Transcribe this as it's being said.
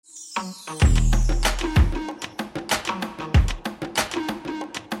Hello,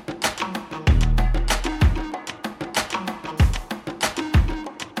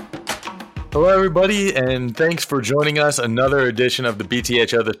 everybody, and thanks for joining us. Another edition of the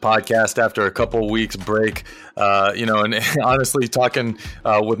BTHO, this podcast, after a couple weeks break. And honestly, talking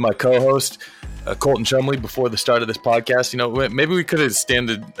with my co-host, Colton Chumley, before the start of this podcast, maybe we could have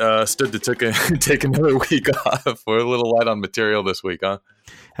stood to take another week off. We're a little light on material this week, huh?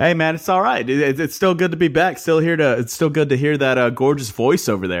 Hey, man, it's all right. It's still good to be back. It's still good to hear that gorgeous voice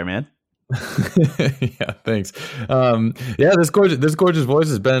over there, man. Yeah, thanks. This gorgeous voice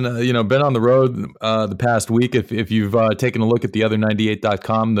has been been on the road the past week. If you've taken a look at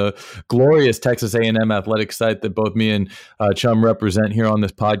theother98.com, the glorious Texas A&amp athletic site that both me and Chum represent here on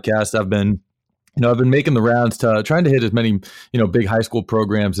this podcast, I've been making the rounds to trying to hit as many big high school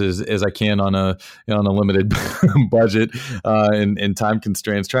programs as I can on a limited budget and time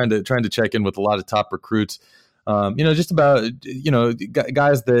constraints. Trying to check in with a lot of top recruits. Just about,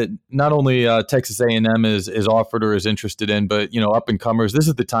 guys that not only Texas A&M is offered or is interested in, but, up and comers. This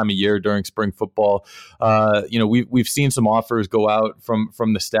is the time of year during spring football. We've seen some offers go out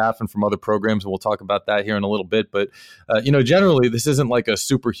from the staff and from other programs, and we'll talk about that here in a little bit. But, generally, this isn't like a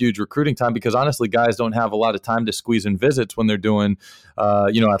super huge recruiting time because, honestly, guys don't have a lot of time to squeeze in visits when they're doing,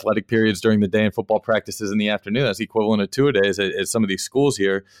 athletic periods during the day and football practices in the afternoon. That's equivalent of two-a-days at some of these schools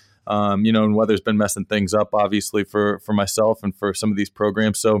here. And weather's been messing things up, obviously, for myself and for some of these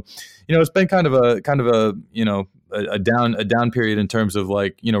programs. So, it's been kind of a down period in terms of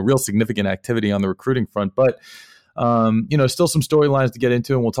real significant activity on the recruiting front. But, still some storylines to get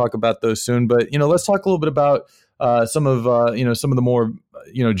into, and we'll talk about those soon. But, let's talk a little bit about some of the more,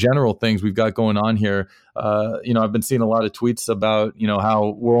 general things we've got going on here. I've been seeing a lot of tweets about,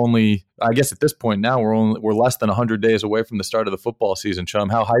 how we're only, I guess at this point now, we're less than 100 days away from the start of the football season. Chum,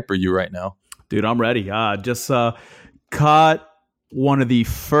 how hype are you right now? Dude, I'm ready. Just caught one of the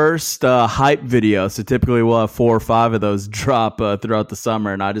first hype videos. So typically we'll have 4 or 5 of those drop throughout the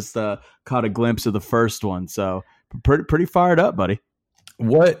summer. And I just caught a glimpse of the first one. So pretty fired up, buddy.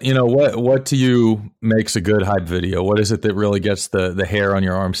 What to you makes a good hype video? What is it that really gets the hair on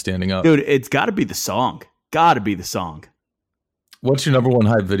your arm standing up? Dude, it's got to be the song. Got to be the song. What's your number one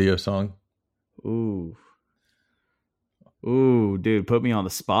hype video song? Ooh, dude, put me on the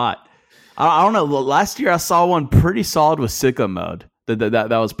spot. I don't know. Last year I saw one pretty solid with Sicko Mode. That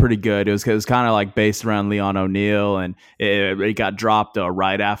was pretty good. It was kind of like based around Leon O'Neal, and it got dropped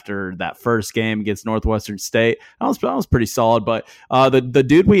right after that first game against Northwestern State. That was pretty solid. But the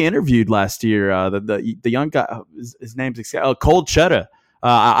dude we interviewed last year, the young guy, his name's Cold Cheddar.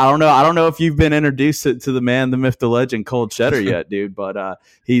 I don't know if you've been introduced to the man, the myth, the legend, Cold Cheddar yet, dude. But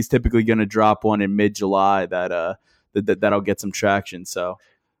he's typically going to drop one in mid-July that'll get some traction. So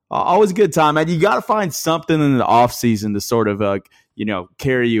always a good time, man. You got to find something in the off season to sort of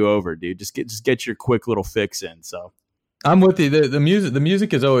carry you over, dude. Just get your quick little fix in. So I'm with you. The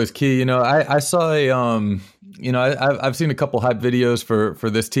music is always key. I saw I've seen a couple hype videos for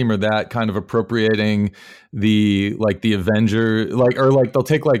this team or that, kind of appropriating the Avenger, they'll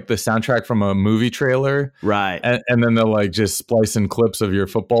take the soundtrack from a movie trailer, right, and then they'll just splice in clips of your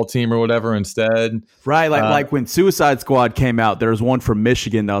football team or whatever instead, right? Like when Suicide Squad came out, there was one from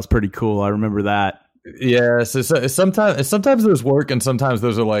Michigan that was pretty cool. I remember that. Yeah, so sometimes those work, and sometimes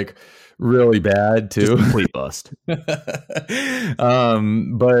those are really bad too. Just complete bust. But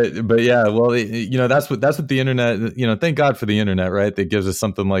yeah, well, that's what the internet. Thank God for the internet, right? That gives us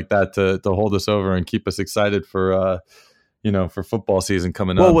something like that to hold us over and keep us excited for for football season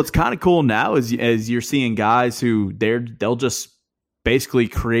coming up. Well, what's kind of cool now is you're seeing guys who they'll just basically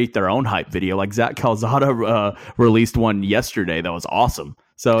create their own hype video. Like Zach Calzada released one yesterday that was awesome.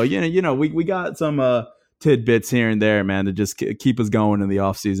 So we got some tidbits here and there, man, to just keep us going in the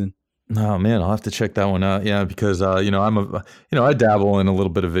off season. Oh man, I'll have to check that one out. Yeah, because I dabble in a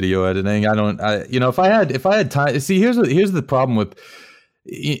little bit of video editing. If I had time. See, here's the problem with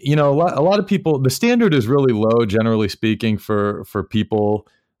a lot of people. The standard is really low, generally speaking, for people.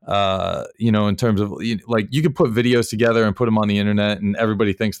 In terms of you could put videos together and put them on the internet, and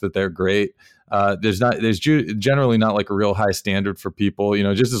everybody thinks that they're great. There's generally not a real high standard for people.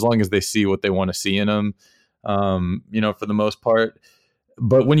 Just as long as they see what they want to see in them. For the most part.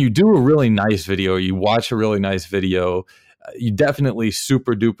 But when you do a really nice video, you watch a really nice video, you definitely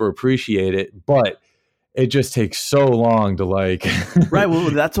super duper appreciate it. But it just takes so long to like. Right.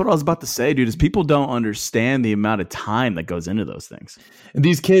 Well, that's what I was about to say, dude, is people don't understand the amount of time that goes into those things. And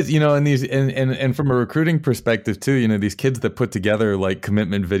these kids, and from a recruiting perspective too, these kids that put together like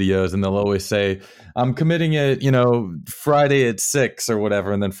commitment videos, and they'll always say, I'm committing it, Friday at 6 or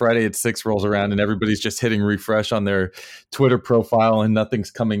whatever. And then Friday at 6 rolls around and everybody's just hitting refresh on their Twitter profile and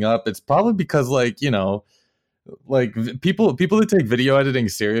nothing's coming up. It's probably because like people that take video editing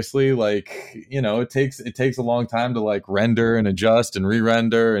seriously, like, it takes a long time to like render and adjust and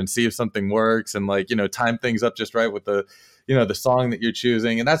re-render and see if something works and like, time things up just right with the song that you're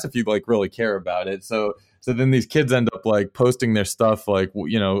choosing. And that's if you like really care about it. So then these kids end up like posting their stuff like,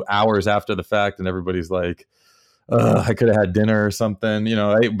 hours after the fact, and everybody's like, I could have had dinner or something.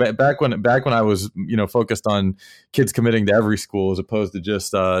 Back when I was, focused on kids committing to every school as opposed to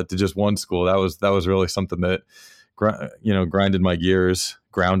just one school. That was really something that, ground my gears.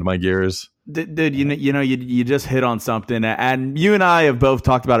 Dude, you just hit on something, and you and I have both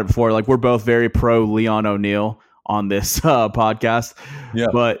talked about it before. Like, we're both very pro Leon O'Neal on this podcast. Yeah.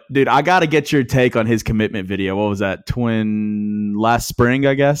 But dude, I got to get your take on his commitment video. What was that? Last spring,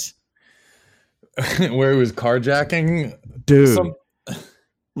 I guess. Where he was carjacking, dude.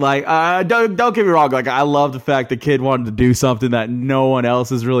 Like, don't get me wrong. Like, I love the fact the kid wanted to do something that no one else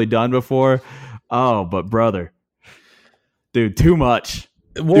has really done before. Oh, but brother, dude, too much.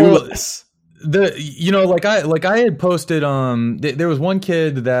 Well, I had posted. There was one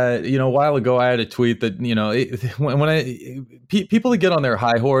kid that a while ago I had a tweet that people that get on their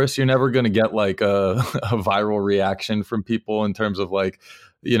high horse, you're never going to get like a viral reaction from people in terms of like,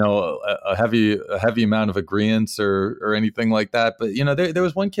 a heavy amount of agreeance or anything like that. But, there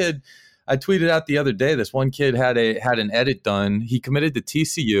was one kid I tweeted out the other day. This one kid had an edit done. He committed to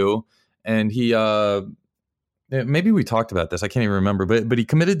TCU, and he, maybe we talked about this. I can't even remember, but he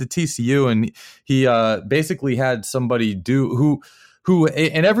committed to TCU, and he basically had somebody who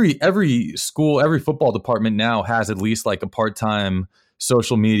in every school, every football department now has at least like a part-time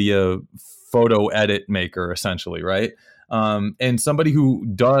social media photo edit maker, essentially, right? And somebody who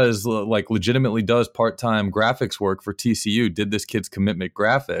does like legitimately does part-time graphics work for TCU did this kid's commitment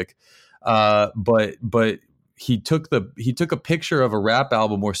graphic. But he took a picture of a rap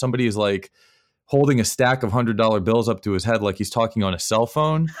album where somebody is like holding a stack of $100 bills up to his head, like he's talking on a cell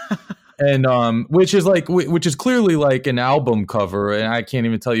phone. And which is clearly like an album cover, and I can't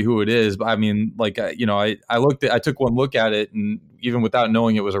even tell you who it is. But I mean, like, I took one look at it, and even without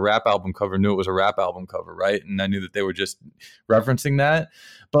knowing it was a rap album cover, knew it was a rap album cover, right? And I knew that they were just referencing that.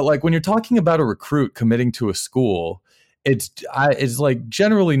 But like when you're talking about a recruit committing to a school, it's like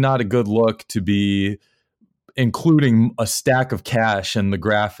generally not a good look to be including a stack of cash in the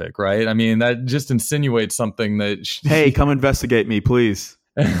graphic, right? I mean, that just insinuates something that hey, come investigate me, please.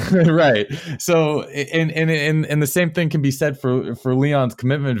 Right. So, and the same thing can be said for Leon's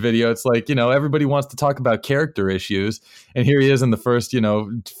commitment video. It's like, everybody wants to talk about character issues, and here he is in the first,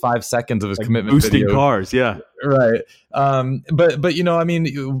 5 seconds of his like commitment boosting video. Cars. Yeah. Right. But I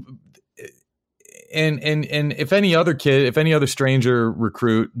mean, and if any other stranger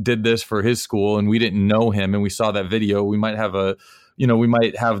recruit did this for his school and we didn't know him and we saw that video, we might have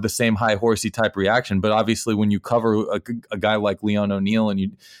the same high horsey type reaction. But obviously when you cover a guy like Leon O'Neal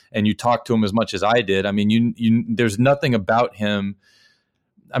and you talk to him as much as I did, I mean, there's nothing about him.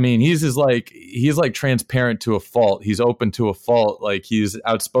 I mean, he's like transparent to a fault. He's open to a fault. Like, he's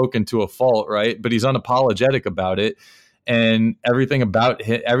outspoken to a fault. Right. But he's unapologetic about it. And everything about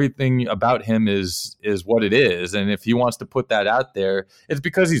him is what it is. And if he wants to put that out there, it's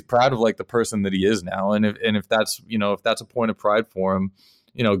because he's proud of like the person that he is now. And if that's a point of pride for him,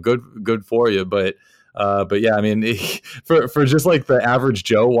 good for you. But yeah, I mean, for just like the average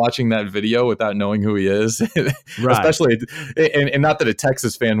Joe watching that video without knowing who he is, right. Especially, and not that a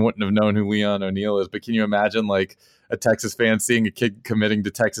Texas fan wouldn't have known who Leon O'Neal is, but can you imagine like a Texas fan seeing a kid committing to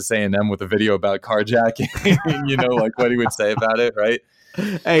Texas A&M with a video about carjacking, like what he would say about it, right?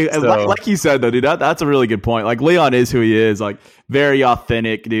 Hey, so, like you said though, dude, that's a really good point. Like, Leon is who he is, like very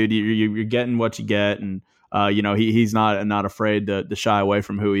authentic, dude. You're getting what you get, and he's not afraid to shy away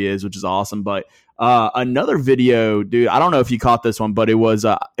from who he is, which is awesome. But another video, dude, I don't know if you caught this one, but it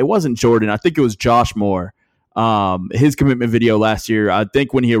wasn't Jordan. I think it was Josh Moore. His commitment video last year, I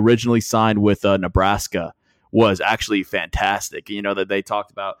think when he originally signed with Nebraska, was actually fantastic. That they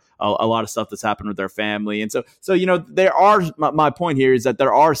talked about a lot of stuff that's happened with their family. And so there are, my point here is that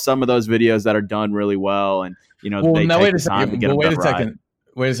there are some of those videos that are done really well. And, they take the time to get them done right.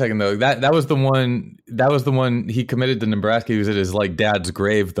 Wait a second though. That was the one he committed to Nebraska. He was at his like dad's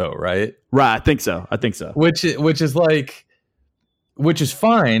grave though, right? Right. I think so. Which is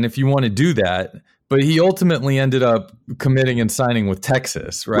fine if you want to do that. but he ultimately ended up committing and signing with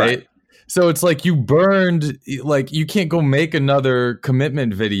Texas, right? So it's like you burned, like you can't go make another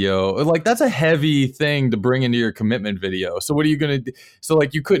commitment video. Like that's a heavy thing to bring into your commitment video. So what are you going to do? So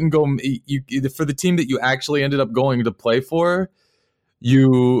like you couldn't go for the team that you actually ended up going to play for,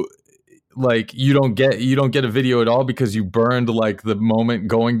 you don't get a video at all because you burned like the moment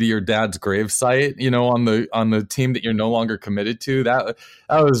going to your dad's gravesite, on the team that you're no longer committed to. That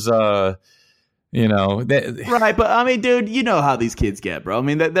was right. But I mean, dude, you know how these kids get, bro. I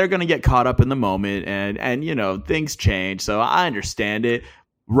mean, they're going to get caught up in the moment and things change. So I understand it.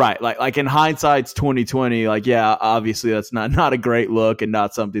 Right. Like in hindsight's 2020, like, yeah, obviously that's not a great look and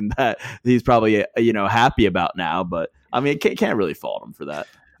not something that he's probably, happy about now. But I mean, can't really fault him for that.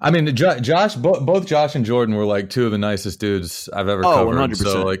 I mean, Josh, both Josh and Jordan were like two of the nicest dudes I've ever covered. 100%.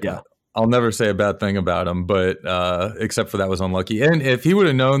 So like, yeah. I'll never say a bad thing about him, but except for that was unlucky. And if he would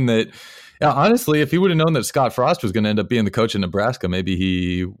have known that, honestly, if he would have known that Scott Frost was going to end up being the coach in Nebraska, maybe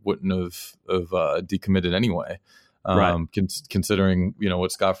he wouldn't have decommitted anyway. Right. Considering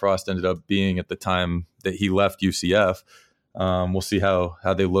what Scott Frost ended up being at the time that he left UCF, we'll see how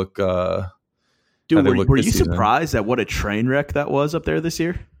they look. Dude, were you surprised at what a train wreck that was up there this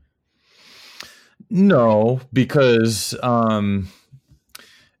year? No, because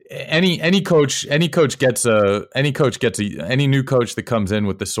any new coach that comes in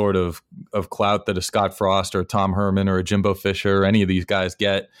with the sort of clout that a Scott Frost or a Tom Herman or a Jimbo Fisher or any of these guys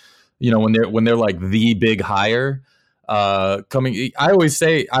get, when they're like the big hire coming. I always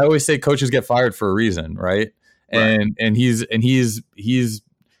say coaches get fired for a reason, right? And he's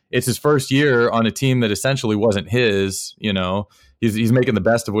it's his first year on a team that essentially wasn't his. He's making the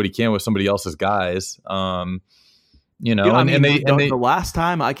best of what he can with somebody else's guys. The last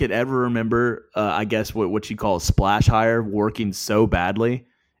time I could ever remember, I guess what you call a splash hire working so badly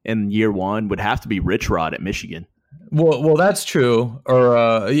in year one would have to be Rich Rod at Michigan. Well, that's true. Or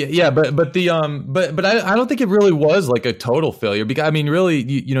but I don't think it really was like a total failure because I mean, really,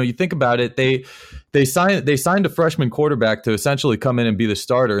 you think about it, they signed a freshman quarterback to essentially come in and be the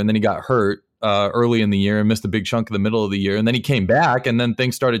starter, and then he got hurt early in the year and missed a big chunk of the middle of the year, and then he came back, and then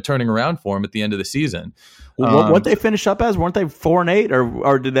things started turning around for him at the end of the season. What they finished up as? Weren't they 4-8,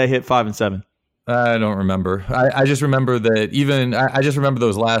 or did they hit 5-7? I don't remember. I just remember that I just remember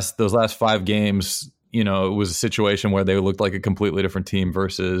those last 5 games. It was a situation where they looked like a completely different team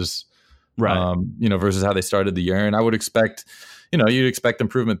versus versus how they started the year. And I would expect, you'd expect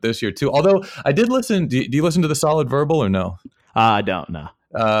improvement this year too. Although I did listen. Do you listen to the Solid Verbal or no? I don't know.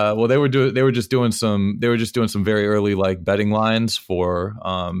 Well, they were just doing some very early like betting lines for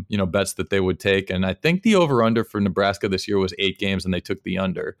bets that they would take, and I think the over under for Nebraska this year was 8 games, and they took the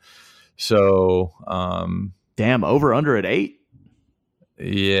under. So, damn, over under at 8.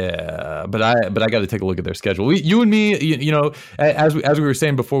 Yeah, but I got to take a look at their schedule. You and me, as we were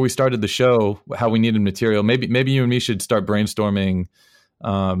saying before we started the show, how we needed material. Maybe you and me should start brainstorming,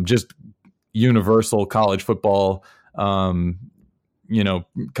 just universal college football. Kind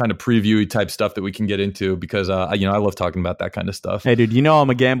of preview type stuff that we can get into because, I love talking about that kind of stuff. Hey, dude, I'm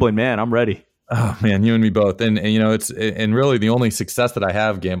a gambling man. I'm ready. Oh man, you and me both. And and really the only success that I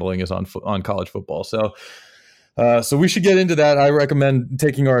have gambling is on college football. So we should get into that. I recommend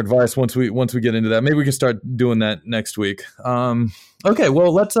taking our advice once we get into that. Maybe we can start doing that next week. Okay,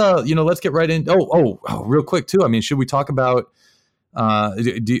 well let's get right in. Real quick too. I mean, should we talk about?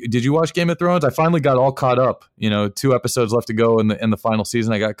 Did you watch Game of Thrones? I finally got all caught up. 2 episodes left to go in the final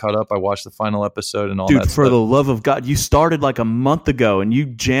season. I got caught up. I watched the final episode and all that. Dude, for the love of God, you started like a month ago and you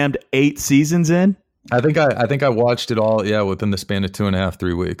jammed 8 seasons in. I think I watched it all. Yeah, within the span of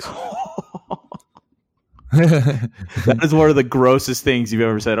 2.5-3 weeks. That is one of the grossest things you've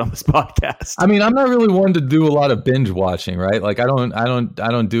ever said on this podcast. I mean, I'm not really one to do a lot of binge watching, right? Like I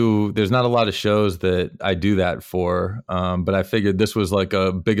don't do, there's not a lot of shows that I do that for. But I figured this was like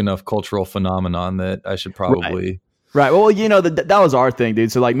a big enough cultural phenomenon that I should probably. Right. Well, that was our thing,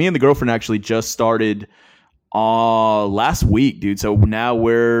 dude. So like me and the girlfriend actually just started last week, dude. So now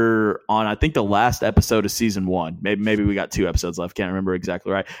we're on, I think, the last episode of season 1. Maybe we got 2 episodes left. Can't remember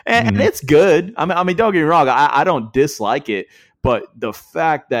exactly right. And it's good. I mean, don't get me wrong. I don't dislike it, but the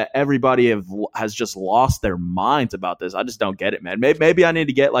fact that everybody has just lost their minds about this, I just don't get it, man. Maybe I need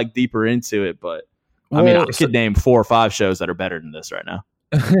to get like deeper into it, but I mean, I could name 4 or 5 shows that are better than this right now.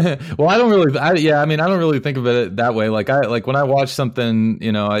 Well, I don't really. I don't really think of it that way. Like when I watch something,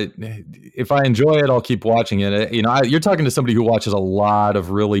 if I enjoy it, I'll keep watching it. You're talking to somebody who watches a lot of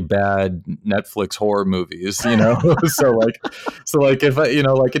really bad Netflix horror movies. so like if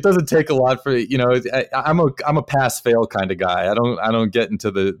it doesn't take a lot for I'm a pass fail kind of guy. I don't get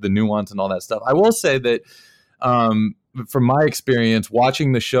into the nuance and all that stuff. I will say that. From my experience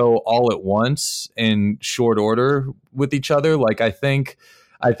watching the show all at once in short order with each other, like I'm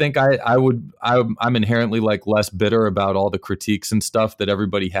inherently like less bitter about all the critiques and stuff that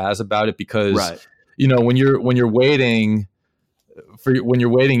everybody has about it because, right. When you're waiting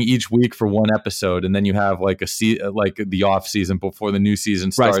each week for one episode and then you have like like the off season before the new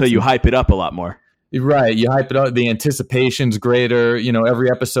season starts. Right. So you hype it up a lot more. Right. You hype it up. The anticipation's greater.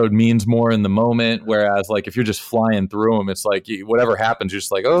 Every episode means more in the moment. Whereas like if you're just flying through them, it's like whatever happens, you're just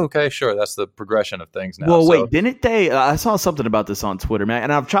like, oh, okay, sure. That's the progression of things now. Well, wait, didn't they? I saw something about this on Twitter, man.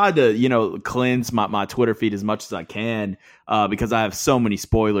 And I've tried to, cleanse my Twitter feed as much as I can because I have so many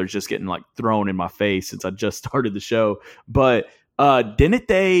spoilers just getting like thrown in my face since I just started the show. But didn't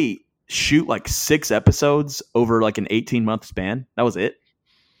they shoot like 6 episodes over like an 18-month span? That was it.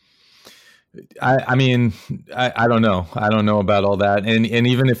 I mean, I don't know. I don't know about all that. And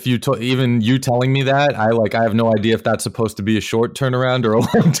even if even you telling me that, I have no idea if that's supposed to be a short turnaround or a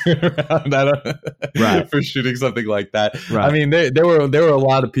long turnaround. I don't, right. For shooting something like that. Right. I mean, there were a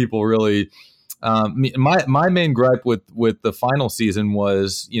lot of people really. My main gripe with the final season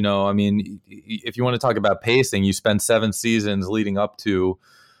was, if you want to talk about pacing, you spend 7 seasons leading up to.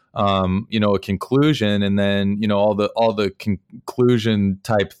 A conclusion, and then all the conclusion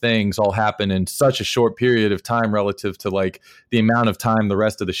type things all happen in such a short period of time relative to like the amount of time the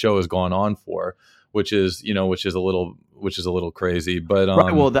rest of the show has gone on for, which is a little crazy. But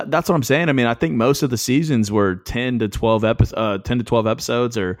right, well, that's what I'm saying. I mean, I think most of the seasons were 10 to 12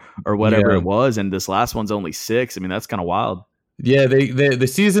 episodes or whatever it was, and this last one's only 6. I mean, that's kind of wild. Yeah, the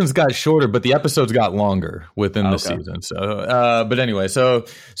seasons got shorter, but the episodes got longer within the season. So, but anyway, so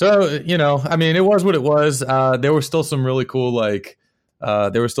I mean, it was what it was. There were still some really cool visuals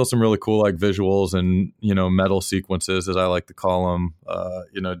and metal sequences, as I like to call them.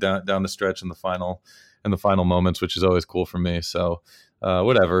 Down the stretch in the final moments, which is always cool for me. So.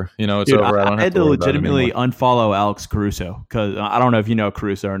 Whatever, it's Dude, over. I had to legitimately unfollow Alex Caruso because I don't know if you know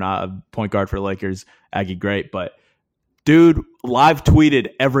Caruso or not, a point guard for Lakers, Aggie great, but dude live tweeted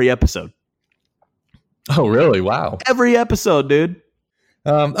every episode. Oh, really? Wow. Every episode, dude.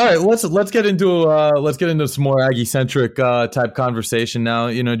 All right, let's get into some more Aggie centric type conversation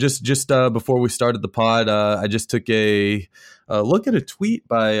now. Just before we started the pod, I just took a look at a tweet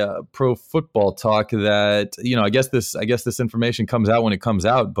by Pro Football Talk that I guess this information comes out when it comes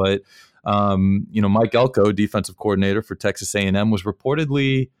out, but Mike Elko, defensive coordinator for Texas A&M, has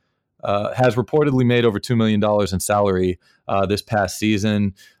reportedly made over $2 million in salary this past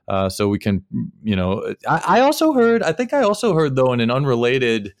season. So we can, I also heard though in an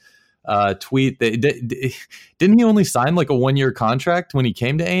unrelated tweet that didn't he only sign like a 1-year contract when he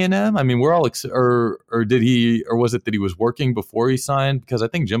came to A&M? I mean, we're all or was it that he was working before he signed? Because I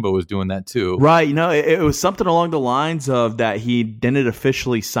think Jimbo was doing that too. Right. It was something along the lines of that he didn't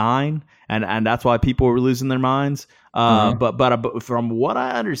officially sign, and that's why people were losing their minds. But from what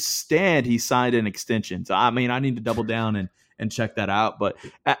I understand, he signed an extension. So I mean, I need to double down and check that out. But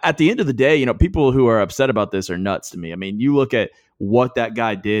at the end of the day, people who are upset about this are nuts to me. I mean, you look at what that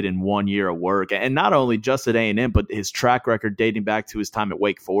guy did in 1 year of work, and not only just at A&M, but his track record dating back to his time at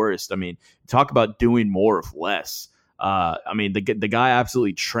Wake Forest. I mean, talk about doing more with less. I mean, the guy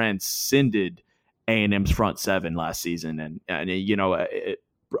absolutely transcended A&M's front seven last season, and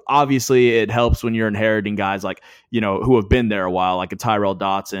obviously it helps when you're inheriting guys like, who have been there a while, like a Tyrell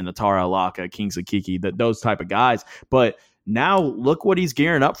Dotson, a Tara Alaka, Kingsley Kiki, those type of guys. But now look what he's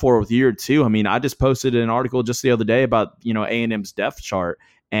gearing up for with year 2. I mean, I just posted an article just the other day about, A&M's depth chart,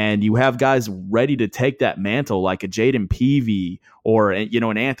 and you have guys ready to take that mantle like a Jaden Peavy or,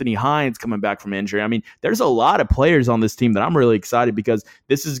 an Anthony Hines coming back from injury. I mean, there's a lot of players on this team that I'm really excited because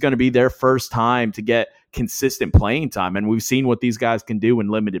this is going to be their first time to get consistent playing time. And we've seen what these guys can do in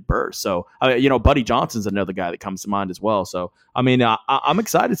limited bursts. So, Buddy Johnson's another guy that comes to mind as well. So, I mean, I'm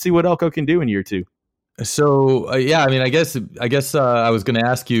excited to see what Elko can do in year 2. So, I mean, I guess I was going to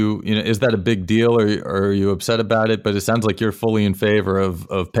ask you, is that a big deal or are you upset about it? But it sounds like you're fully in favor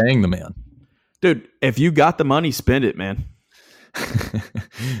of paying the man. Dude, if you got the money, spend it, man.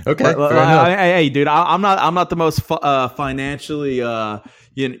 Okay. Hey, dude, I'm not the most financially,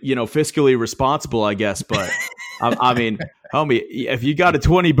 fiscally responsible, I guess. But I mean, homie, if you got a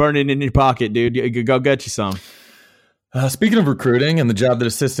 20 burning in your pocket, dude, go get you some. Speaking of recruiting and the job that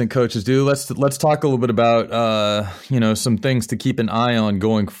assistant coaches do, let's talk a little bit about some things to keep an eye on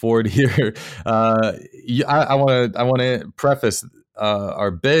going forward here. I want to preface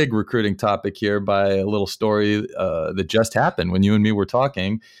our big recruiting topic here by a little story that just happened when you and me were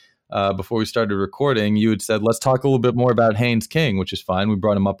talking before we started recording. You had said let's talk a little bit more about Haynes King, which is fine. We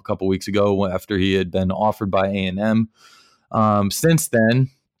brought him up a couple weeks ago after he had been offered by A&M. Since then.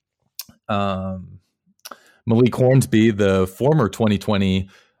 Malik Hornsby, the former 2020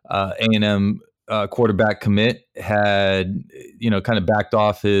 A&M quarterback commit, had kind of backed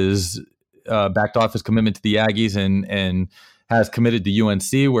off his commitment to the Aggies and has committed to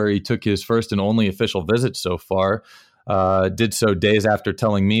UNC, where he took his first and only official visit so far. Did so days after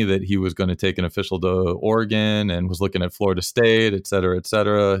telling me that he was going to take an official to Oregon and was looking at Florida State, et cetera, et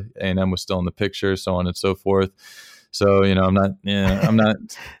cetera. A&M was still in the picture, so on and so forth. So I'm not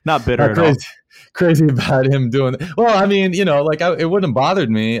not bitter at all. Crazy about him doing that. Well, I mean, it wouldn't have bothered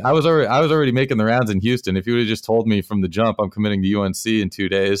me. I was already making the rounds in Houston. If you would have just told me from the jump, I'm committing to UNC in 2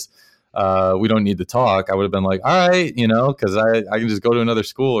 days, we don't need to talk, I would have been like, all right, because I can just go to another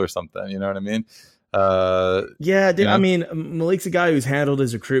school or something. You know what I mean? Yeah, dude. I mean, Malik's a guy who's handled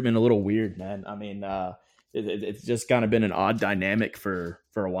his recruitment a little weird, man. I mean, it's just kind of been an odd dynamic for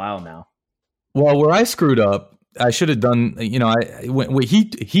a while now. Well, where I screwed up, I should have done,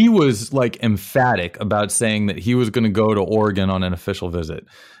 he was like emphatic about saying that he was going to go to Oregon on an official visit.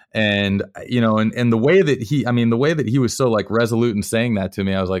 And, and the way that he was so like resolute in saying that to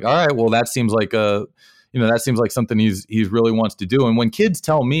me, I was like, all right, well, that seems like something he's really wants to do. And when kids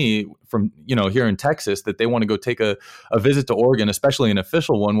tell me from, here in Texas that they want to go take a visit to Oregon, especially an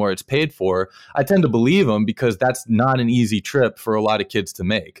official one where it's paid for, I tend to believe them because that's not an easy trip for a lot of kids to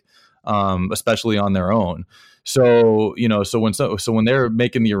make, especially on their own. So, so when they're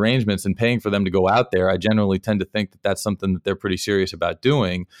making the arrangements and paying for them to go out there, I generally tend to think that that's something that they're pretty serious about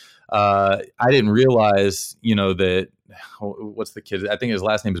doing. I didn't realize, that what's the kid? I think his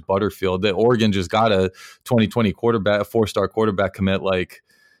last name is Butterfield. That Oregon just got a 2020 quarterback, a 4-star quarterback commit,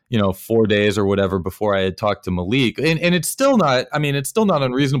 4 days or whatever before I had talked to Malik. And it's still not, it's still not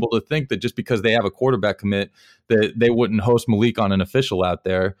unreasonable to think that just because they have a quarterback commit that they wouldn't host Malik on an official out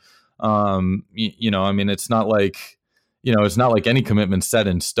there. It's not like, it's not like any commitment set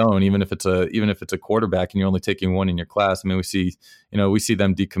in stone, even if it's a quarterback and you're only taking one in your class. I mean, we see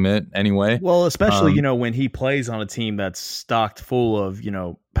them decommit anyway. Well, especially, when he plays on a team that's stocked full of,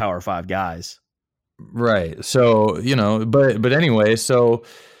 Power 5 guys. Right. So, but anyway, so,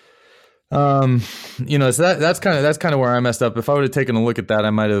 so that's kind of where I messed up. If I would have taken a look at that, I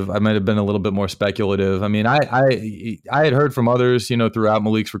might have been a little bit more speculative. I mean, I had heard from others, throughout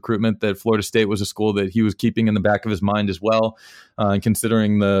Malik's recruitment that Florida State was a school that he was keeping in the back of his mind as well. And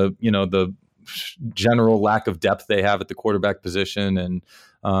considering the general lack of depth they have at the quarterback position and,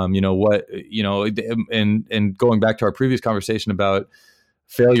 and going back to our previous conversation about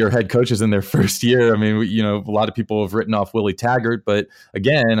failure head coaches in their first year. I mean, a lot of people have written off Willie Taggart, but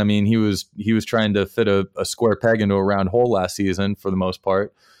again, I mean, he was trying to fit a square peg into a round hole last season for the most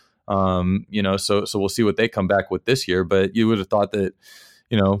part. So we'll see what they come back with this year, but you would have thought that,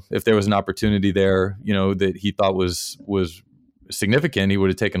 if there was an opportunity there, that he thought was significant, he would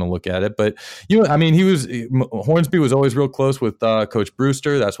have taken a look at it. But, Hornsby was always real close with Coach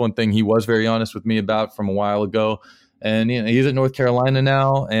Brewster. That's one thing he was very honest with me about from a while ago. And he's at North Carolina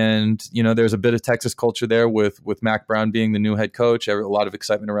now, and there's a bit of Texas culture there with Mac Brown being the new head coach. A lot of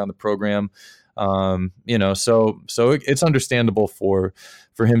excitement around the program. So it's understandable for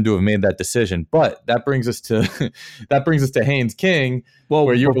him to have made that decision. But that brings us to Haynes King. Well,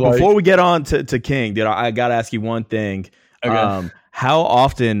 before we get on to King, dude, I got to ask you one thing. Okay. How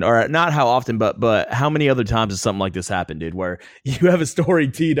often, or not how often, but how many other times has something like this happened, dude, where you have a story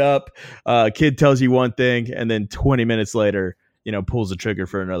teed up, kid tells you one thing, and then 20 minutes later, pulls the trigger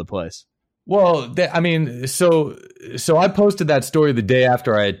for another place? Well, so I posted that story the day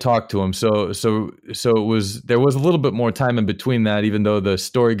after I had talked to him. So there was a little bit more time in between that, even though the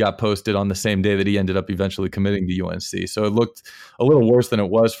story got posted on the same day that he ended up eventually committing to UNC. So it looked a little worse than it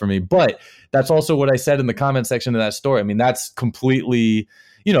was for me. But that's also what I said in the comment section of that story. I mean, that's completely,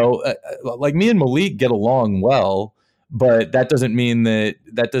 like me and Malik get along well, but that doesn't mean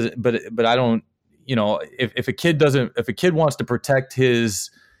but I don't, if a kid wants to protect his,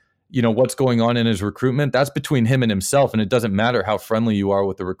 what's going on in his recruitment, that's between him and himself. And it doesn't matter how friendly you are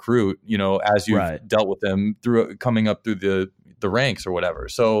with the recruit, as you've dealt with them through coming up through the ranks or whatever.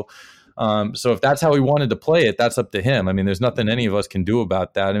 So, So if that's how he wanted to play it, that's up to him. I mean, there's nothing any of us can do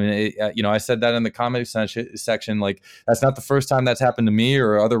about that. I mean, I said that in the comment section, like that's not the first time that's happened to me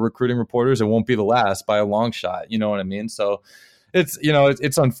or other recruiting reporters. It won't be the last by a long shot. You know what I mean? So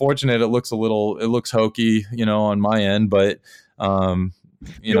it's unfortunate. It looks hokey, on my end, but I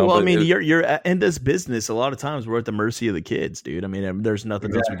mean, you're in this business. A lot of times we're at the mercy of the kids, dude. I mean, there's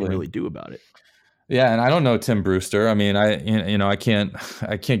nothing else we can really do about it. Yeah, and I don't know Tim Brewster. I mean, I can't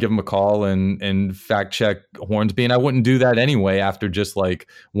give him a call and fact check Hornsby, and I wouldn't do that anyway after just like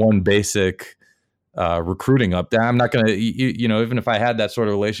one basic recruiting update. I'm not gonna, even if I had that sort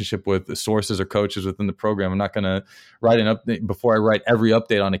of relationship with the sources or coaches within the program, I'm not gonna write an update before I write every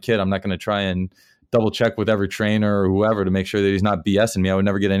update on a kid. I'm not gonna try and double check with every trainer or whoever to make sure that he's not BSing me. I would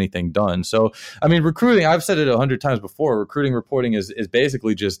never get anything done. So, I mean, recruiting, I've said it 100 times before, recruiting reporting is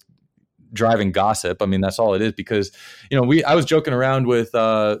basically just driving gossip. I mean, that's all it is, because, I was joking around with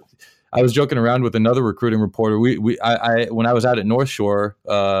another recruiting reporter. When I was out at North Shore,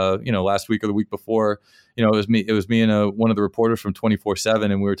 last week or the week before, it was me and one of the reporters from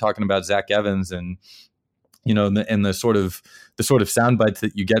 24/7, and we were talking about Zach Evans and, and the sort of sound bites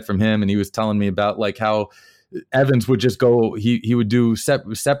that you get from him. And he was telling me about like how Evans would just go, he would do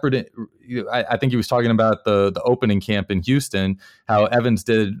separate. I think he was talking about the opening camp in Houston, how Evans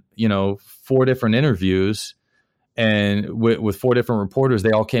did, 4 different interviews, and with 4 different reporters,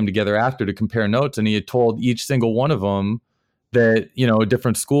 they all came together after to compare notes. And he had told each single one of them that, a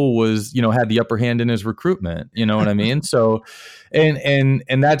different school was, had the upper hand in his recruitment. You know what I mean? So, and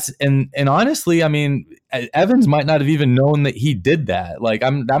honestly, I mean, Evans might not have even known that he did that. Like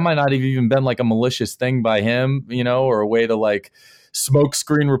that might not have even been like a malicious thing by him, or a way to like smoke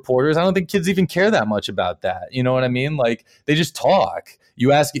screen reporters. I don't think kids even care that much about that. You know what I mean? Like they just talk.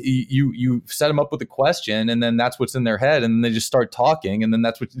 You ask, you set them up with a question, and then that's what's in their head, and then they just start talking, and then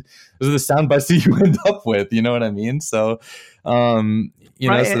those are the sound bites that you end up with. You know what I mean? So, right,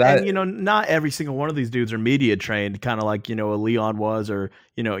 so that, and not every single one of these dudes are media trained, kind of like a Leon was, or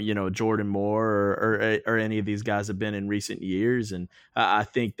Jordan Moore, or any of these guys have been in recent years, and I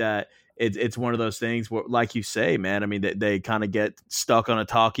think that it's one of those things where, like you say, man, I mean, they kind of get stuck on a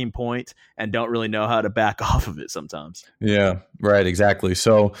talking point and don't really know how to back off of it sometimes. Yeah, right, exactly.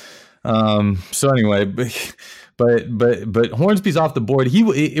 So anyway, but Hornsby's off the board.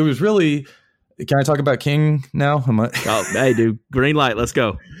 It was really. Can I talk about King now? Oh, hey, dude, green light, let's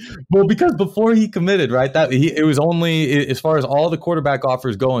go. Well, because before he committed, right, it was only, as far as all the quarterback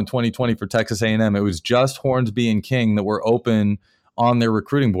offers go in 2020 for Texas A&M, it was just Hornsby and King that were open on their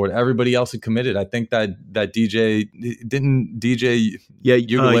recruiting board. Everybody else had committed. I think that DJ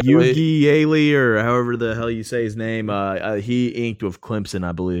Ugiele, or however the hell you say his name, he inked with Clemson,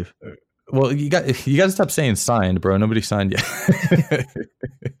 I believe. Well, you got to stop saying signed, bro. Nobody signed yet.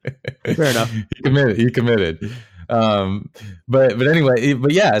 Fair enough. He committed. But anyway,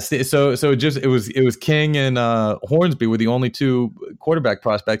 but yeah. So it was King and Hornsby were the only 2 quarterback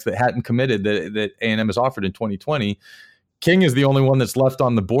prospects that hadn't committed that A&M has offered in 2020. King is the only one that's left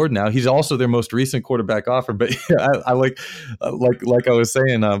on the board now. He's also their most recent quarterback offer. But I like I was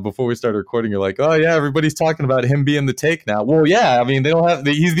saying before we started recording, you're like, oh yeah, everybody's talking about him being the take now. Well, yeah, I mean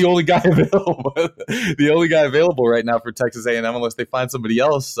he's the only guy available, right now for Texas A&M, unless they find somebody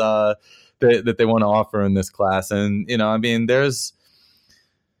else that they want to offer in this class. And I mean, there's.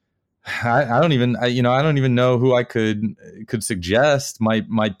 I don't even know who I could suggest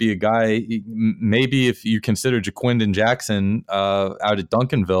might be a guy. Maybe if you consider Jaquindon Jackson out at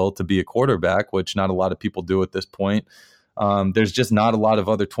Duncanville to be a quarterback, which not a lot of people do at this point. There's just not a lot of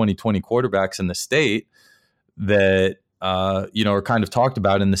other 2020 quarterbacks in the state that are kind of talked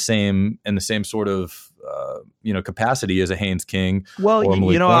about in the same sort of capacity as a Haynes King. Well,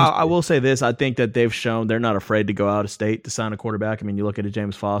 I will say this. I think that they've shown they're not afraid to go out of state to sign a quarterback. I mean, you look at a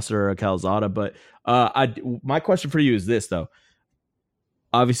James Foster or a Calzada, but my question for you is this, though.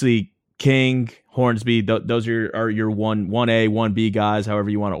 Obviously, King, Hornsby, those are your 1A, 1B guys,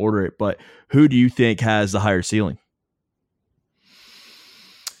 however you want to order it. But who do you think has the higher ceiling?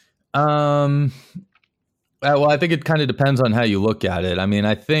 Well, I think it kind of depends on how you look at it. I mean,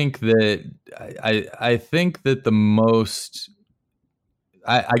 I think that the most,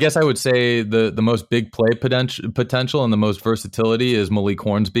 I guess I would say the most big play potential and the most versatility is Malik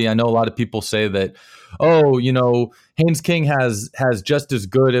Hornsby. I know a lot of people say that, Haynes King has just as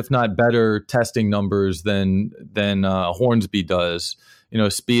good, if not better, testing numbers than Hornsby does,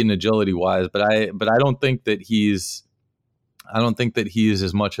 speed and agility wise. But I don't think that he's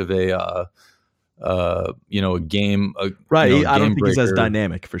as much of a game. Right. I don't think he's as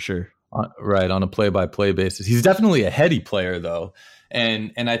dynamic for sure. Right. On a play-by-play basis. He's definitely a heady player, though.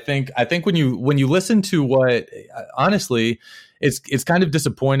 And I think when you listen to what, honestly, it's kind of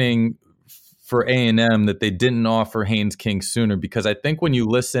disappointing for A&M that they didn't offer Haynes King sooner, because I think when you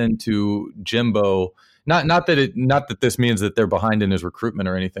listen to Jimbo, not that this means that they're behind in his recruitment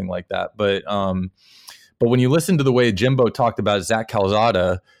or anything like that, but when you listen to the way Jimbo talked about Zach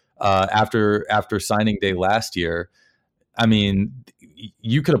Calzada after signing day last year, I mean,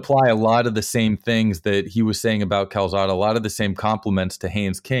 you could apply a lot of the same things that he was saying about Calzada, a lot of the same compliments to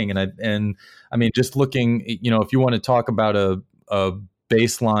Haynes King. And I mean, just looking, if you want to talk about a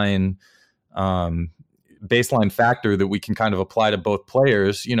baseline factor that we can kind of apply to both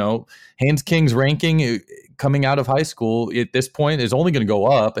players, Haynes King's ranking coming out of high school at this point is only going to go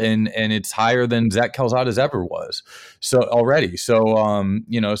up, and it's higher than Zach Calzada's ever was. So already, so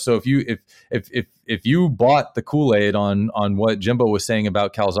so if you bought the Kool-Aid on what Jimbo was saying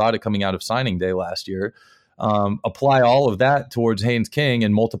about Calzada coming out of signing day last year, apply all of that towards Haynes King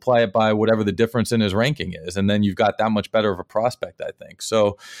and multiply it by whatever the difference in his ranking is, and then you've got that much better of a prospect, I think.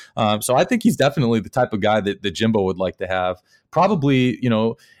 So I think he's definitely the type of guy that Jimbo would like to have. Probably,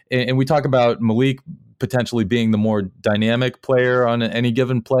 and we talk about Malik potentially being the more dynamic player on any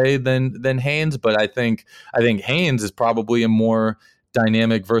given play than Haynes, but I think Haynes is probably a more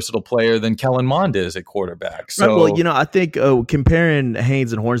dynamic, versatile player than Kellen Mond is at quarterback. So, right, well, I think comparing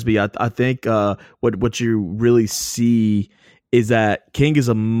Haynes and Hornsby, I think what you really see is that King is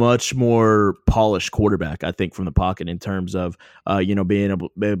a much more polished quarterback, I think, from the pocket in terms of being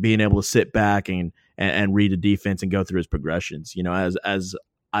able to sit back and read a defense and go through his progressions. As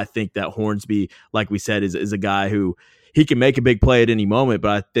I think that Hornsby, like we said, is a guy who he can make a big play at any moment,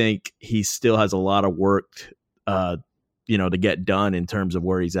 but I think he still has a lot of work to get done in terms of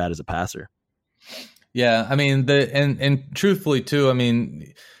where he's at as a passer. Yeah, I mean, and truthfully too, I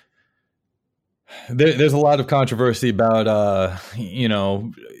mean, there's a lot of controversy about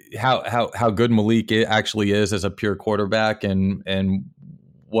how good Malik actually is as a pure quarterback, and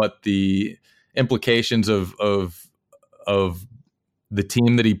what the implications of the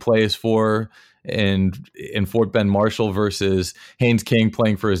team that he plays for and in Fort Bend Marshall versus Haynes King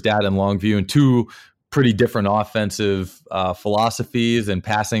playing for his dad in Longview, and two pretty different offensive philosophies and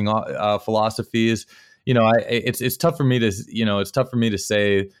passing philosophies. It's tough for me to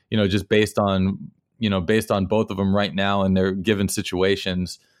say, just based on both of them right now in their given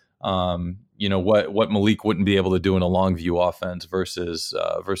situations, what Malik wouldn't be able to do in a Longview offense versus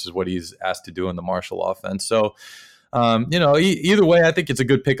what he's asked to do in the Marshall offense. So, either way, I think it's a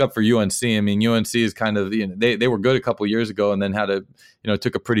good pickup for UNC. I mean, UNC is kind of, they were good a couple of years ago and then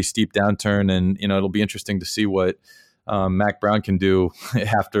took a pretty steep downturn, and, it'll be interesting to see what Mac Brown can do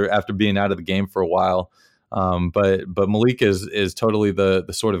after being out of the game for a while. But Malik is totally the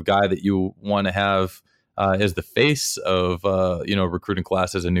sort of guy that you want to have as the face of, recruiting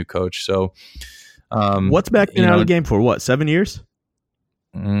class as a new coach. So, what's Mac been out of the game for? What, 7 years?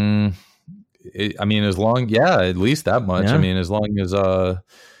 I mean, at least that much. Yeah. I mean, as long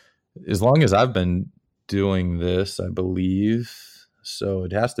as I've been doing this, I believe. So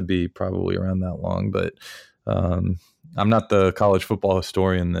it has to be probably around that long, but I'm not the college football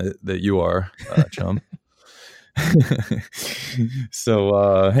historian that you are, Chum.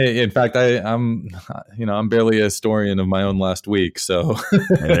 So, hey, in fact, I'm barely a historian of my own last week. So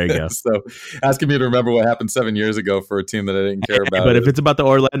there you go. So asking me to remember what happened 7 years ago for a team that I didn't care about. But if it's about the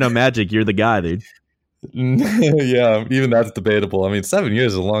Orlando Magic, you're the guy, dude. Yeah, even that's debatable. I mean, 7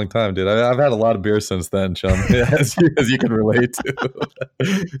 years is a long time, dude. I've had a lot of beer since then, Chum, as you can relate to.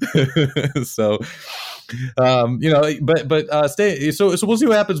 So, stay. So we'll see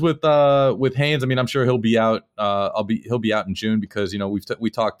what happens with Haynes. I mean, I'm sure he'll be out. He'll be out in June, because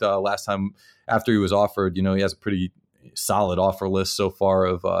we talked last time after he was offered. He has a pretty solid offer list so far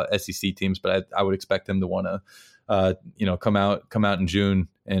of SEC teams, but I would expect him to want to come out in June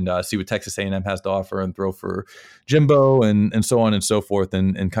and see what Texas A&M has to offer and throw for Jimbo and so on and so forth,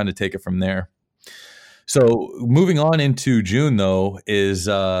 and kind of take it from there. So moving on into June, though, is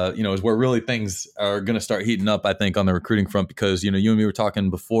where really things are going to start heating up, I think, on the recruiting front, because, you and me were talking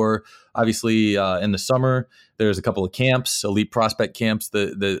before, obviously in the summer, there's a couple of camps, elite prospect camps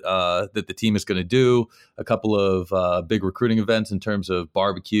that the team is going to do, a couple of big recruiting events in terms of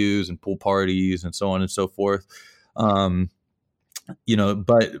barbecues and pool parties and so on and so forth.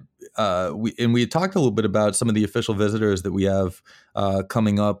 We had talked a little bit about some of the official visitors that we have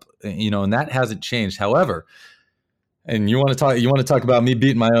coming up, and that hasn't changed. However, and you want to talk about me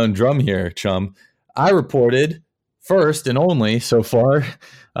beating my own drum here, Chum. I reported first and only so far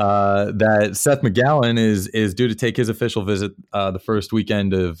that Seth McGowan is due to take his official visit the first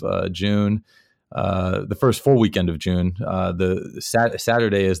weekend of June. the first full weekend of June. The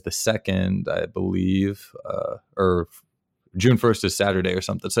Saturday is the 2nd, I believe, or June 1st is Saturday or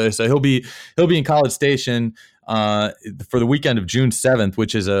something. So he'll be in College Station for the weekend of June 7th,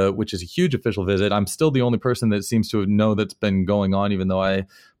 which is a huge official visit. I'm still the only person that seems to know that's been going on, even though I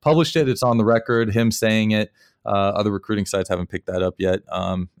published it. It's on the record, him saying it. Other recruiting sites haven't picked that up yet,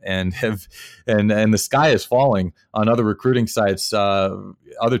 and the sky is falling on other recruiting sites,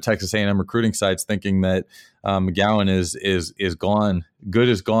 other Texas A&M recruiting sites, thinking that McGowan is gone. Good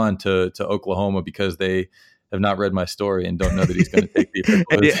is gone to Oklahoma because they have not read my story and don't know that he's going to take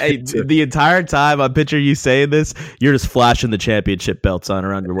the the entire time I picture you saying this, you're just flashing the championship belts on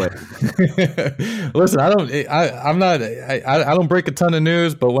around your waist. Listen, I don't break a ton of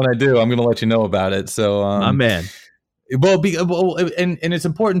news, but when I do, I'm going to let you know about it. So, my man. Well, and it's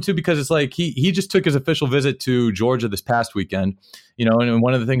important too, because it's like he just took his official visit to Georgia this past weekend, and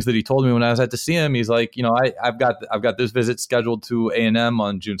one of the things that he told me when I was at to see him, he's like, I've got this visit scheduled to A&M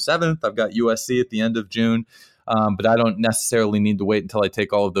on June 7th. I've got USC at the end of June. But I don't necessarily need to wait until I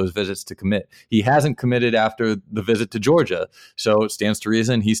take all of those visits to commit. He hasn't committed after the visit to Georgia, so it stands to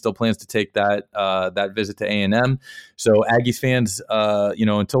reason he still plans to take that visit to A&M. So Aggies fans,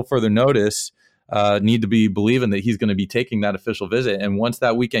 until further notice, need to be believing that he's going to be taking that official visit. And once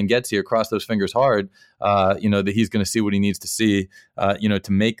that weekend gets here, cross those fingers hard, that he's going to see what he needs to see,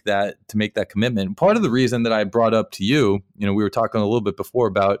 to make that commitment. Part of the reason that I brought up to you, we were talking a little bit before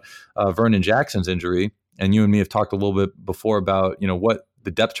about Vernon Jackson's injury. And you and me have talked a little bit before about, what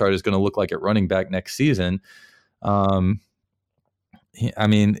the depth chart is going to look like at running back next season. I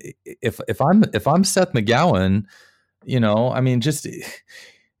mean, if I'm Seth McGowan,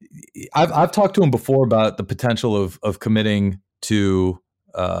 I've talked to him before about the potential of committing to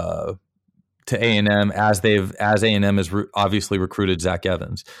A&M as A&M has obviously recruited Zach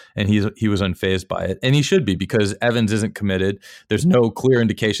Evans, and he was unfazed by it, and he should be, because Evans isn't committed. There's no clear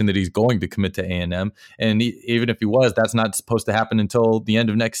indication that he's going to commit to A&M, and even if he was, that's not supposed to happen until the end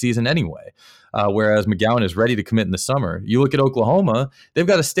of next season anyway. Whereas McGowan is ready to commit in the summer. You look at Oklahoma; they've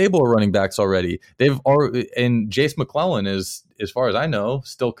got a stable of running backs already. And Jace McClellan is, as far as I know,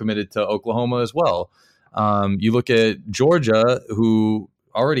 still committed to Oklahoma as well. You look at Georgia, who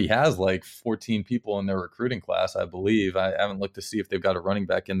already has like 14 people in their recruiting class, I believe. I haven't looked to see if they've got a running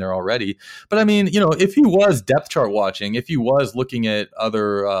back in there already. But I mean, if he was depth chart watching, if he was looking at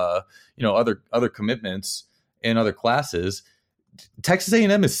other commitments in other classes, Texas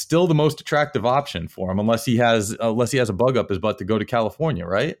A&M is still the most attractive option for him, unless he has a bug up his butt to go to California,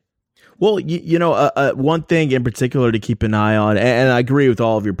 right? Well, one thing in particular to keep an eye on, and I agree with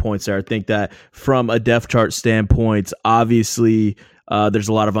all of your points there. I think that from a depth chart standpoint, obviously, there's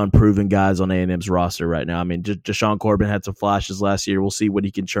a lot of unproven guys on A&M's roster right now. I mean, Deshaun Corbin had some flashes last year. We'll see what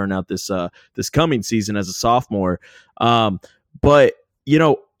he can churn out this coming season as a sophomore. But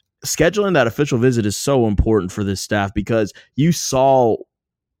scheduling that official visit is so important for this staff, because you saw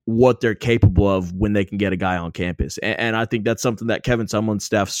what they're capable of when they can get a guy on campus. And I think that's something that Kevin Sumlin's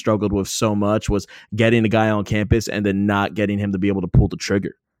staff struggled with so much, was getting a guy on campus and then not getting him to be able to pull the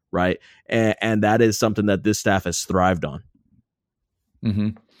trigger, right? And that is something that this staff has thrived on. Mm-hmm.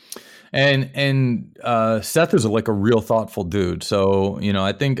 And Seth is like a real thoughtful dude. So,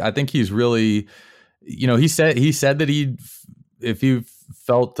 I think he's really, he said that if he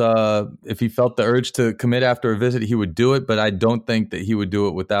felt the urge to commit after a visit, he would do it. But I don't think that he would do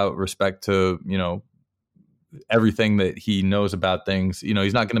it without respect to, everything that he knows about things.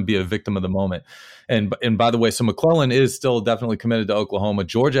 He's not going to be a victim of the moment. And by the way, so McClellan is still definitely committed to Oklahoma.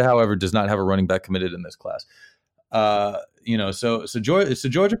 Georgia, however, does not have a running back committed in this class. So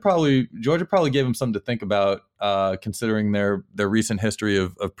Georgia probably gave him something to think about, considering their recent history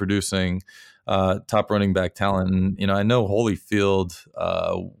of producing top running back talent. And, I know Holyfield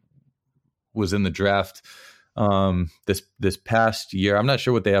was in the draft this past year. I'm not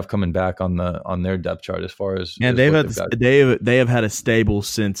sure what they have coming back on their depth chart as far as. Yeah, they have had a stable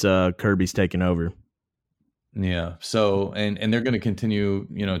since Kirby's taken over. Yeah. So, and they're going to continue,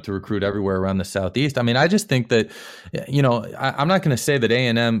 to recruit everywhere around the Southeast. I mean, I just think that, I'm not going to say that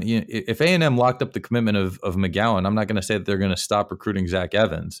A&M, if A&M locked up the commitment of McGowan, I'm not going to say that they're going to stop recruiting Zach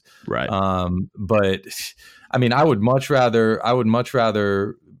Evans. Right. But I mean, I would much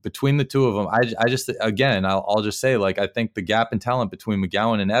rather between the two of them. I'll just say, like, I think the gap in talent between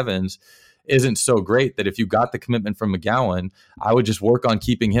McGowan and Evans isn't so great that if you got the commitment from McGowan, I would just work on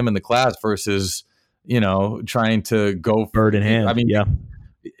keeping him in the class versus, trying to go bird in hand. I mean, yeah,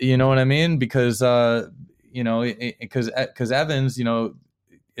 you know what I mean? Because, because Evans,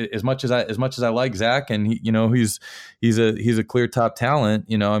 as much as I like Zach, and he's a clear top talent.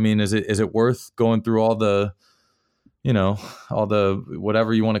 I mean, is it worth going through all the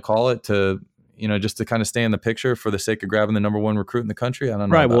whatever you want to call it to just to kind of stay in the picture for the sake of grabbing the number one recruit in the country? I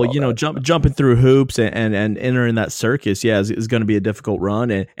don't know. Right. Well, jumping through hoops and entering that circus, is going to be a difficult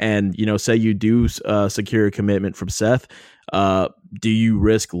run. And say you do secure a commitment from Seth, do you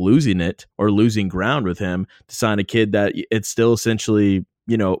risk losing it or losing ground with him to sign a kid that it's still essentially,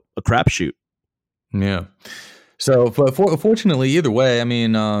 a crapshoot? Yeah. So, fortunately, either way, I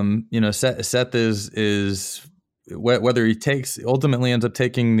mean, Seth is whether he ultimately ends up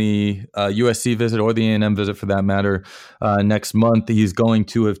taking the USC visit or the A&M visit for that matter next month, he's going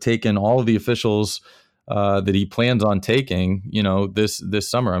to have taken all of the officials that he plans on taking, this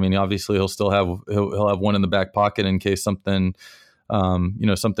summer. I mean, obviously he'll have one in the back pocket in case something,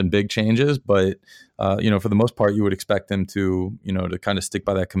 something big changes. But, for the most part, you would expect him to kind of stick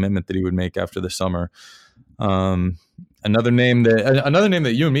by that commitment that he would make after the summer. Another name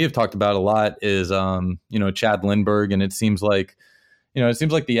that you and me have talked about a lot is, Chad Lindbergh. And it seems like the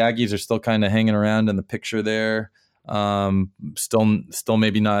Aggies are still kind of hanging around in the picture there. Still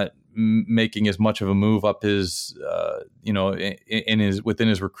maybe not making as much of a move up his, within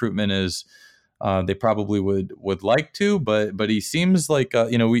his recruitment as they probably would like to, but he seems like,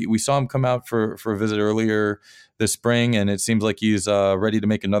 we saw him come out for a visit earlier this spring, and it seems like he's ready to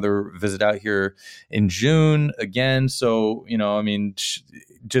make another visit out here in June again. So, I mean,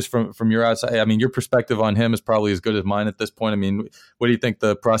 just from your outside, I mean, your perspective on him is probably as good as mine at this point. I mean, what do you think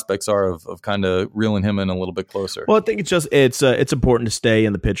the prospects are of kind of reeling him in a little bit closer? Well, I think it's important to stay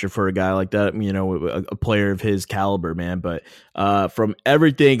in the picture for a guy like that, a player of his caliber, man. But from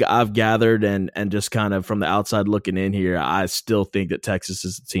everything I've gathered and just kind of from the outside looking in here, I still think that Texas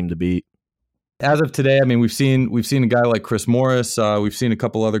is the team to beat. As of today, I mean, we've seen a guy like Chris Morris. We've seen a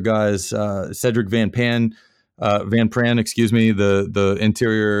couple other guys, Cedric Van Pran, the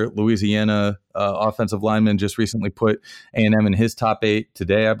interior Louisiana offensive lineman, just recently put A&M in his top 8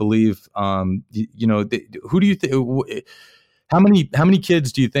 today, I believe. Who do you think? How many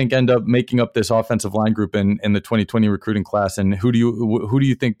kids do you think end up making up this offensive line group in the 2020 recruiting class, and who do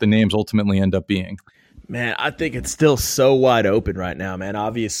you think the names ultimately end up being? Man, I think it's still so wide open right now, man.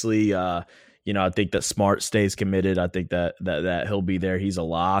 Obviously, I think that Smart stays committed. I think that he'll be there. He's a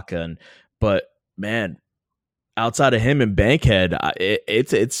lock. But man, outside of him and Bankhead,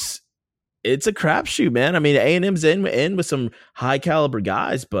 it's a crapshoot, man. I mean, A&M's in with some high caliber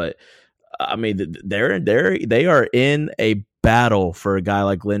guys, but I mean, they are in a battle for a guy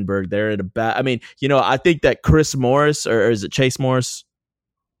like Lindbergh. They're in a battle. I mean, I think that Chris Morris, or is it Chase Morris?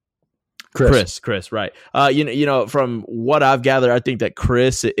 Chris, right. From what I've gathered, I think that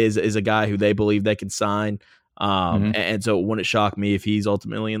Chris is a guy who they believe they can sign. And so it wouldn't shock me if he's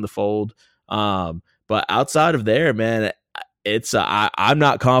ultimately in the fold. But outside of there, man, it's I'm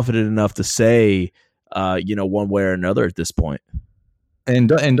not confident enough to say, one way or another at this point. And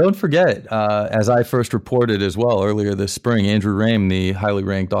don't forget, as I first reported as well earlier this spring, Andrew Rame, the highly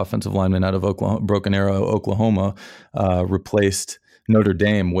ranked offensive lineman out of Broken Arrow, Oklahoma, replaced Notre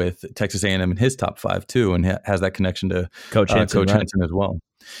Dame with Texas A&M in his top 5 too, and has that connection to Coach Henson as well.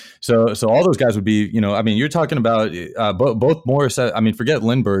 So all those guys would be, I mean, you're talking about both Morris. I mean, forget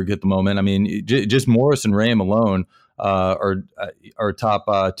Lindbergh at the moment. I mean, just Morris and Rame alone are top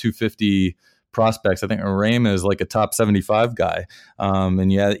 250 prospects. I think Rame is like a top 75 guy,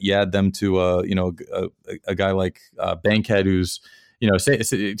 and you add them to a guy like Bankhead, who's say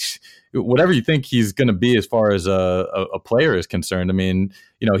whatever you think he's going to be as far as a player is concerned. I mean,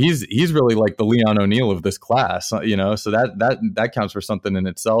 he's really like the Leon O'Neal of this class, so that counts for something in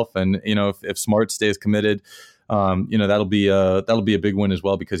itself. And if Smart stays committed, that'll be a big win as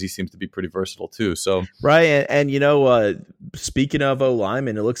well, because he seems to be pretty versatile too. So right, and speaking of O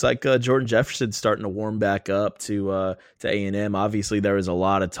lineman, it looks like Jordan Jefferson's starting to warm back up to A&M. Obviously, there was a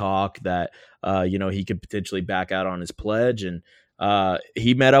lot of talk that he could potentially back out on his pledge, and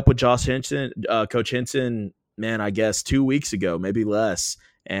he met up with Josh Henson, Coach Henson, man, I guess 2 weeks ago, maybe less.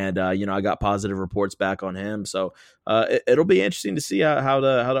 And, I got positive reports back on him. So it'll be interesting to see how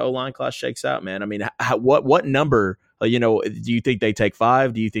the O-line class shakes out, man. I mean, what number, do you think they take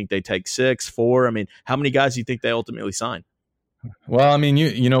 5? Do you think they take 6, 4? I mean, how many guys do you think they ultimately sign? Well, I mean,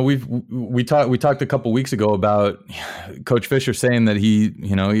 we talked a couple weeks ago about Coach Fisher saying that he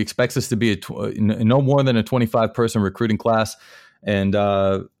expects us to be no more than a 25-person recruiting class. And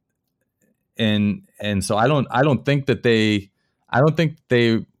so I don't think they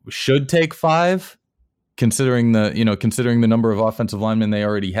should take 5, considering the number of offensive linemen they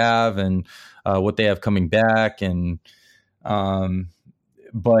already have and what they have coming back. And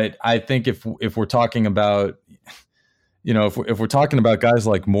but I think if we're talking about, if we're talking about guys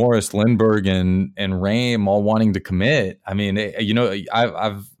like Morris, Lindbergh, and Rame all wanting to commit, I mean,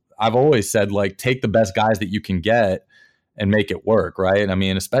 I've always said, like, take the best guys that you can get and make it work, right? I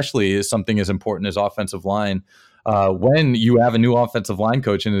mean, especially something as important as offensive line. When you have a new offensive line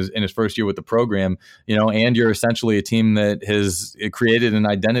coach in his first year with the program, and you're essentially a team that has created an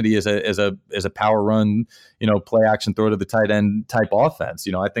identity as a power run, play action, throw to the tight end type offense.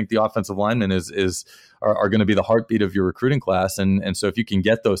 I think the offensive linemen are going to be the heartbeat of your recruiting class, and so if you can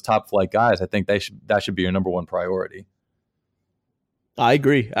get those top flight guys, I think that should be your number one priority. I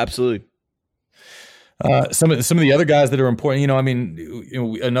agree, absolutely. Some of the other guys that are important,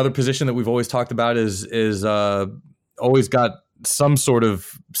 another position that we've always talked about is always got some sort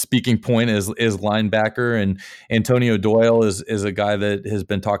of speaking point is linebacker, and Antonio Doyle is a guy that has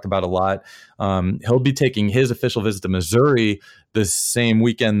been talked about a lot. He'll be taking his official visit to Missouri the same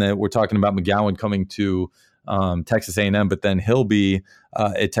weekend that we're talking about McGowan coming to Texas A&M, but then he'll be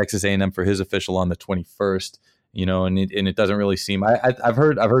at Texas A&M for his official on the 21st. And it doesn't really seem. I've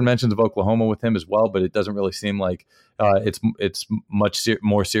heard mentions of Oklahoma with him as well, but it doesn't really seem like it's much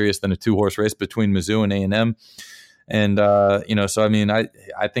more serious than a 2-horse race between Mizzou and A&M. And so I mean, I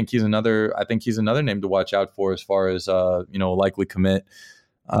think he's another name to watch out for as far as a likely commit.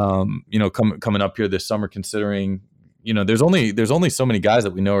 Coming up here this summer, considering there's only so many guys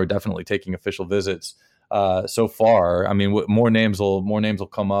that we know are definitely taking official visits. So far, I mean, more names will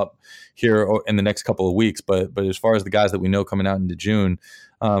come up here in the next couple of weeks. But as far as the guys that we know coming out into June,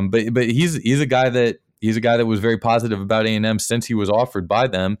 but he's a guy that was very positive about A&M since he was offered by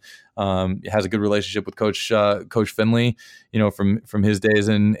them. Has a good relationship with Coach Finley, from his days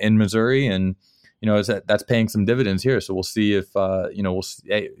in Missouri, and that's paying some dividends here. So we'll see if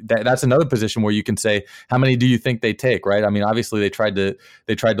that's another position where you can say, how many do you think they take, right? I mean, obviously they tried to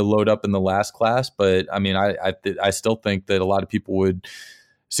load up in the last class, but I mean, I still think that a lot of people would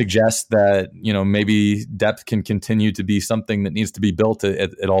suggest that maybe depth can continue to be something that needs to be built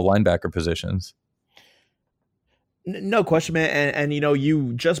at all linebacker positions. No question, man. And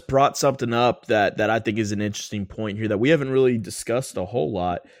you just brought something up that I think is an interesting point here that we haven't really discussed a whole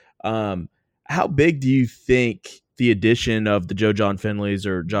lot. How big do you think the addition of the Joe John Finleys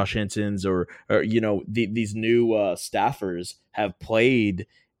or Josh Hensons or these new staffers have played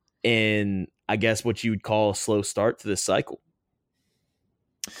in, I guess, what you would call a slow start to this cycle?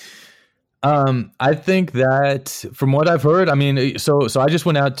 I think that from what I've heard, I mean, so I just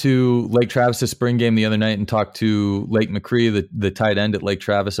went out to Lake Travis's spring game the other night and talked to Lake McCree, the tight end at Lake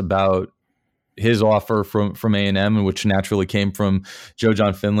Travis, about his offer from A&M, which naturally came from Joe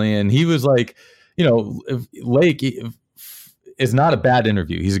John Finley. And he was like, Lake is not a bad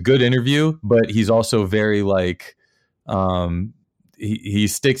interview. He's a good interview, but he's also very like, he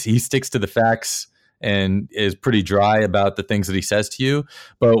sticks to the facts and is pretty dry about the things that he says to you.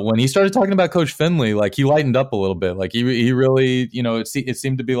 But when he started talking about Coach Finley, like, he lightened up a little bit. Like he really, it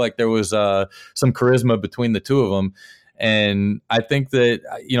seemed to be like there was some charisma between the two of them. And I think that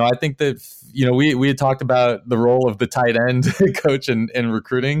we had talked about the role of the tight end coach in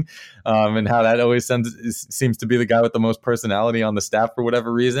recruiting, and how that always seems to be the guy with the most personality on the staff for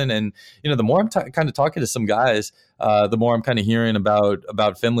whatever reason. And the more I'm kind of talking to some guys, the more I'm kind of hearing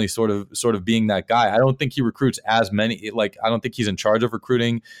about Finley sort of being that guy. I don't think he recruits as many. Like, I don't think he's in charge of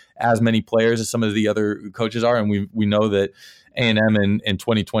recruiting as many players as some of the other coaches are. And we know that A&M in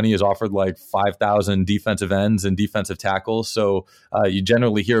 2020 has offered like 5,000 defensive ends and defensive tackles. So you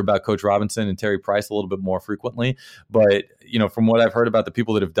generally hear about Coach Robinson and Terry Price a little bit more frequently. But from what I've heard about the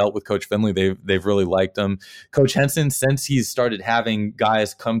people that have dealt with Coach Finley, they've really liked him. Coach Henson, since he's started having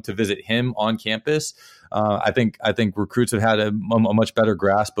guys come to visit him on campus, I think recruits have had a much better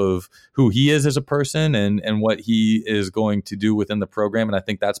grasp of who he is as a person and what he is going to do within the program, and I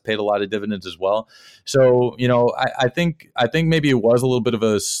think that's paid a lot of dividends as well. So I think maybe it was a little bit of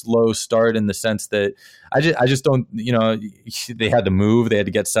a slow start in the sense that I just don't, they had to move, they had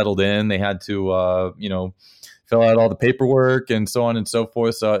to get settled in, they had to fill out all the paperwork and so on and so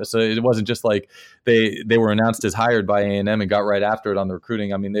forth. So it wasn't just like they were announced as hired by A&M and got right after it on the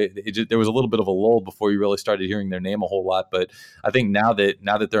recruiting. I mean, there was a little bit of a lull before you really started hearing their name a whole lot. But I think now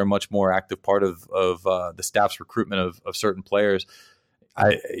that they're a much more active part of the staff's recruitment of certain players,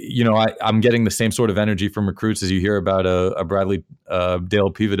 I'm getting the same sort of energy from recruits as you hear about a Bradley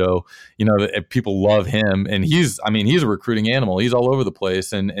Dale Pivoto. People love him, and he's a recruiting animal. He's all over the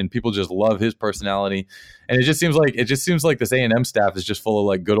place, and people just love his personality. And it just seems like this A&M staff is just full of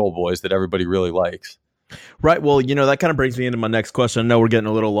like good old boys that everybody really likes. Right. Well, that kind of brings me into my next question. I know we're getting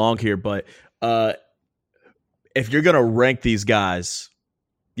a little long here, but if you're going to rank these guys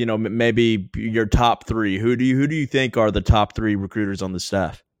maybe your top three. Who do you think are the top three recruiters on the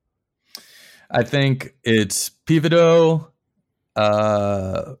staff? I think it's BTHO,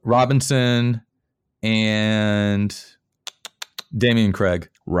 Robinson, and Damian Craig.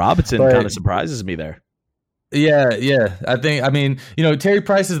 Robinson kind of surprises me there. Yeah. I mean, Terry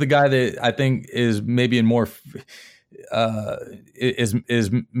Price is the guy that I think is maybe in more is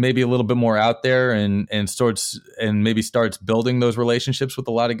maybe a little bit more out there and starts building those relationships with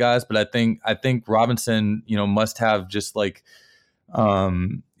a lot of guys. But I think Robinson, must have just like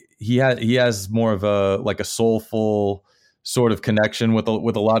he has more of a soulful sort of connection with a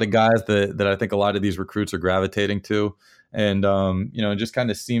lot of guys that I think a lot of these recruits are gravitating to. And, just kind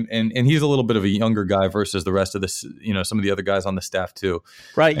of seem, and he's a little bit of a younger guy versus the rest of this, some of the other guys on the staff too.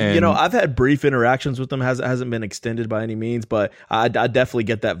 Right. And, I've had brief interactions with him, hasn't been extended by any means, but I definitely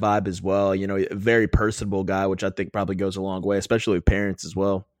get that vibe as well. A very personable guy, which I think probably goes a long way, especially with parents as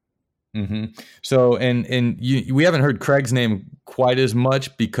well. Mm-hmm. So, we haven't heard Craig's name quite as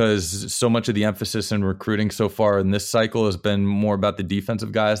much because so much of the emphasis in recruiting so far in this cycle has been more about the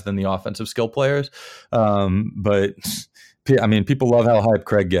defensive guys than the offensive skill players. But I mean, people love how hype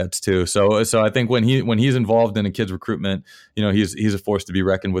Craig gets too. So I think when he's involved in a kid's recruitment, he's a force to be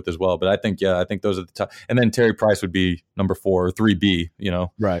reckoned with as well. But I think those are the top. And then Terry Price would be number 4 or 3B.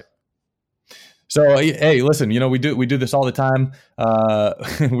 Right. So, hey, listen, we do this all the time.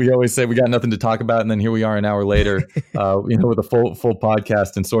 We always say we got nothing to talk about, and then here we are an hour later, with a full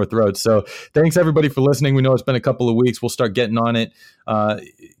podcast and sore throats. So thanks everybody for listening. We know it's been a couple of weeks. We'll start getting on it.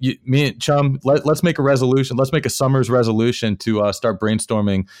 Me and Chum, let's make a resolution. Let's make a summer's resolution to start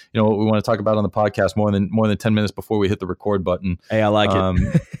brainstorming, what we want to talk about on the podcast more than 10 minutes before we hit the record button. Hey, I like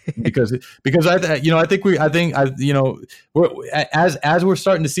it. because as we're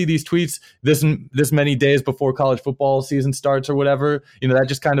starting to see these tweets this many days before college football season starts or whatever, that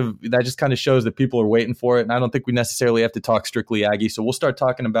just kind of shows that people are waiting for it. And I don't think we necessarily have to talk strictly Aggie. So we'll start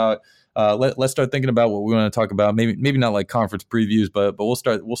talking about, let's start thinking about what we want to talk about. Maybe not like conference previews, but we'll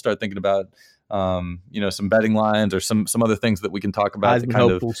start thinking about, some betting lines or some other things that we can talk about.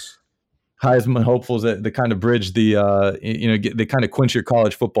 Heisman hopefuls that kind of bridge the, they kind of quench your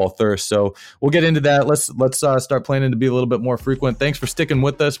college football thirst. So we'll get into that. Let's start planning to be a little bit more frequent. Thanks for sticking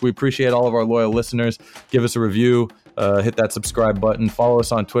with us. We appreciate all of our loyal listeners. Give us a review, hit that subscribe button, follow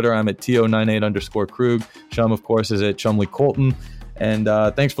us on Twitter. I'm at TO98_Krug. Chum, of course, is at Chumley Colton. And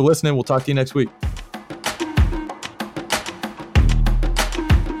thanks for listening. We'll talk to you next week.